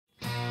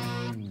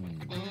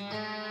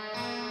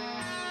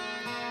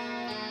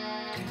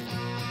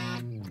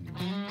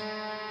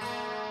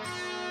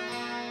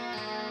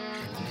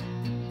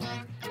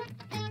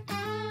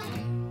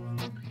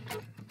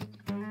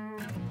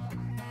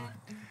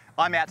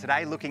I'm out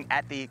today looking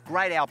at the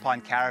Great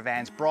Alpine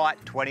Caravans Bright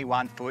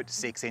 21-foot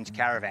 6-inch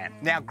caravan.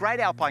 Now,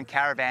 Great Alpine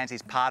Caravans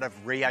is part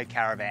of Rio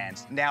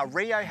Caravans. Now,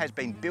 Rio has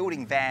been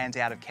building vans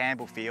out of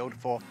Campbellfield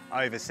for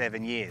over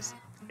 7 years.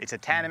 It's a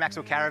tandem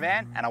axle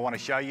caravan and I want to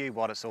show you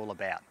what it's all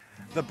about.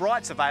 The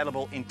Bright's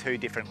available in 2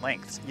 different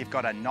lengths. You've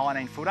got a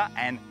 19-footer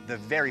and the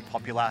very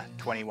popular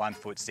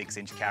 21-foot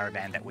 6-inch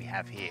caravan that we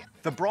have here.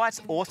 The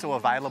Bright's also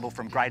available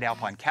from Great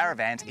Alpine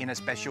Caravans in a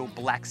special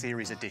Black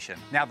Series edition.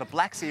 Now, the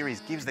Black Series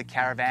gives the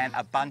caravan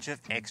a bunch of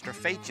extra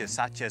features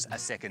such as a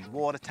second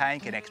water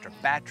tank, an extra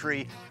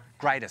battery,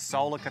 greater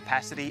solar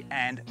capacity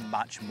and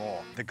much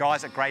more. The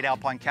guys at Great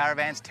Alpine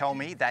Caravans tell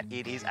me that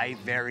it is a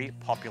very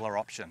popular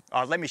option.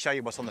 Let me show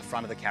you what's on the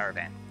front of the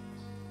caravan.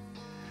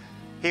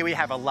 Here we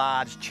have a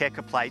large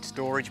checker plate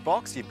storage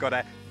box. You've got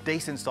a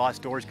decent sized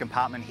storage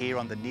compartment here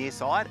on the near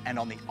side, and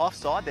on the off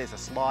side there's a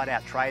slide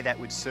out tray that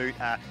would suit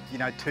a 2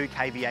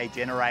 kVA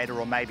generator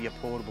or maybe a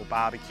portable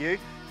barbecue.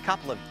 A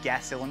couple of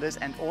gas cylinders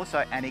and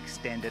also an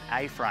extended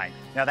A-frame.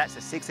 Now that's a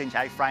 6-inch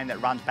A-frame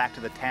that runs back to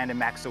the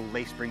tandem axle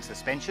leaf spring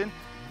suspension,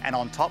 and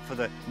on top for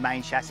the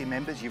main chassis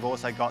members you've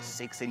also got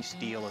 6-inch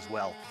steel as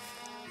well.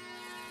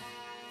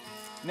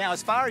 Now,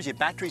 as far as your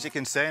batteries are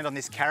concerned on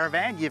this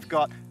caravan, you've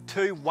got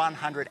 2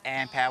 100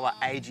 amp hour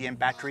AGM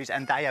batteries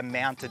and they are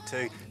mounted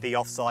to the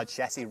offside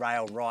chassis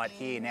rail right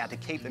here. Now, to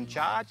keep them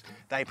charged,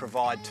 they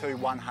provide 2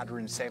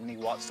 170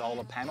 watt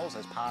solar panels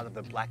as part of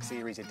the Black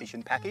Series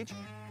edition package.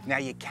 Now,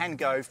 you can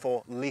go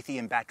for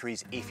lithium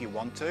batteries if you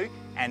want to,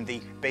 and the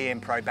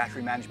BM Pro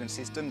battery management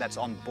system that's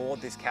on board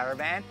this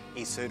caravan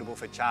is suitable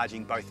for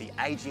charging both the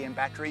AGM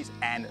batteries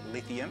and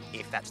lithium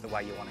if that's the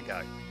way you want to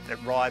go. It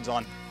rides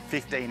on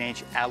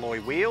 15-inch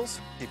alloy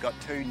wheels. You've got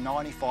 2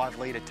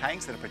 95-litre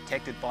tanks that are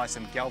protected by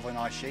some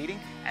galvanised sheeting,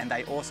 and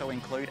they also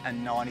include a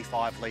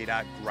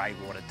 95-litre grey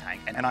water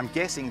tank. And I'm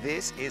guessing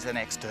this is an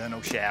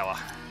external shower.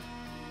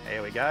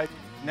 There we go.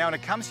 Now, when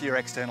it comes to your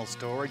external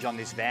storage on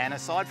this van,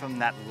 aside from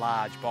that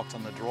large box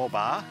on the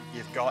drawbar,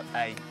 you've got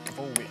a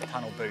full-width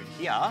tunnel boot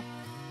here.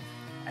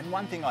 And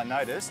one thing I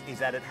noticed is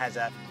that it has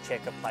a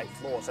checker plate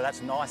floor, so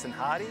that's nice and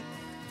hardy.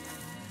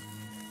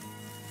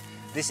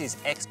 This is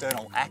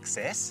external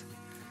access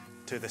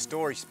to the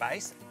storage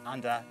space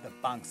under the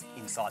bunks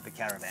inside the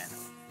caravan.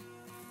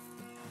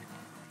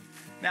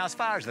 Now, as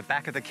far as the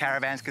back of the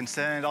caravan is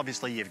concerned,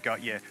 obviously you've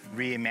got your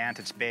rear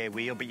mounted spare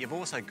wheel, but you've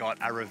also got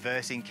a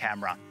reversing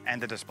camera,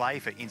 and the display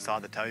for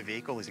inside the tow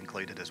vehicle is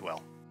included as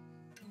well.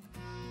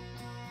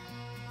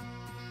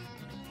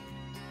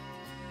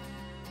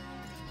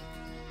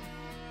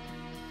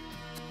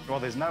 Well,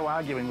 there's no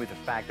arguing with the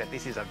fact that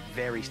this is a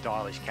very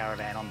stylish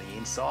caravan on the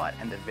inside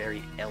and a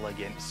very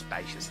elegant,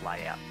 spacious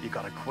layout. You've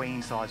got a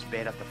queen-size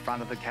bed at the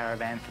front of the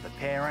caravan for the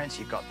parents.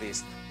 You've got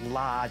this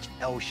large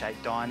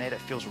L-shaped dinette. It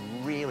feels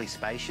really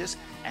spacious,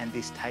 and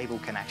this table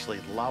can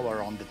actually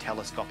lower on the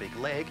telescopic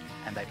leg,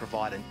 and they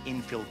provide an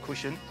infill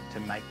cushion to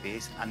make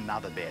this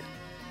another bed.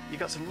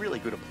 You've got some really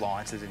good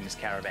appliances in this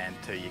caravan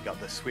too. You've got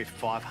the Swift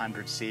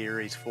 500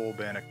 series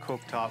 4-burner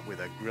cooktop with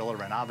a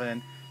griller and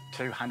oven,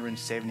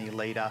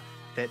 270-litre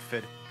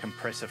Thetford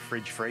compressor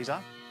fridge freezer,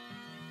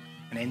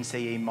 an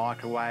NCE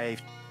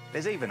microwave,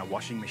 there's even a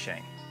washing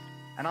machine.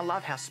 And I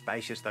love how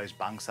spacious those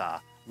bunks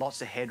are.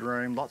 Lots of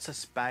headroom, lots of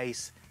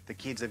space. The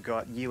kids have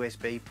got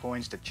USB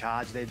points to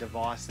charge their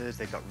devices,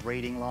 they've got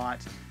reading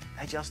lights.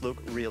 They just look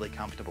really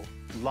comfortable.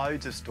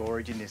 Loads of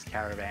storage in this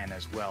caravan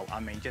as well. I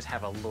mean, just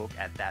have a look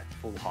at that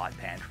full height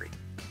pantry.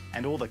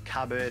 And all the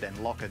cupboard and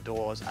locker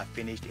doors are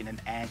finished in an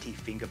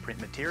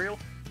anti-fingerprint material.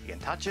 You can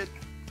touch it,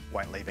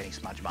 won't leave any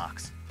smudge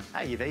marks.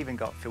 Hey, you've even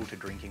got filtered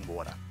drinking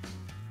water.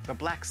 The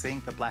black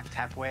sink, the black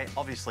tapware,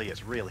 obviously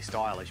it's really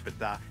stylish, but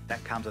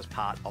that comes as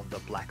part of the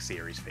Black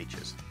Series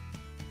features.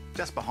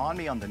 Just behind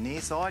me on the near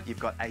side, you've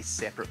got a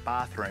separate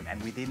bathroom,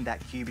 and within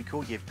that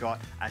cubicle, you've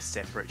got a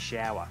separate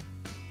shower.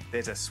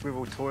 There's a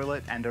swivel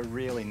toilet and a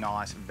really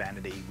nice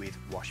vanity with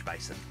wash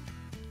basin.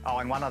 Oh,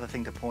 and one other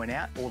thing to point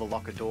out, all the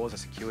locker doors are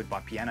secured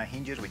by piano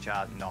hinges, which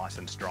are nice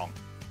and strong.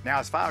 Now,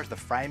 as far as the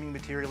framing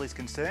material is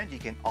concerned, you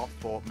can opt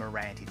for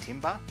Meranti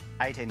timber,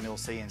 18mm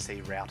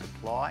CNC routed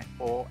ply,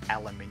 or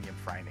aluminium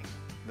framing.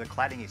 The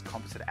cladding is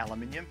composite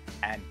aluminium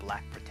and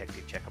black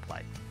protective checker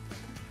plate.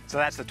 So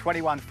that's the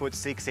 21-foot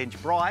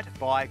 6-inch Bright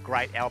by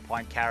Great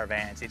Alpine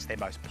Caravans. It's their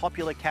most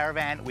popular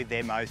caravan with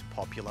their most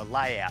popular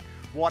layout.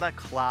 What a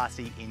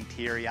classy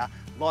interior.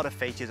 A lot of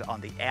features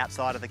on the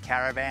outside of the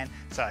caravan.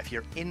 So if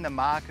you're in the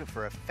market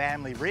for a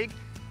family rig,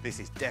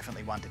 this is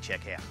definitely one to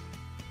check out.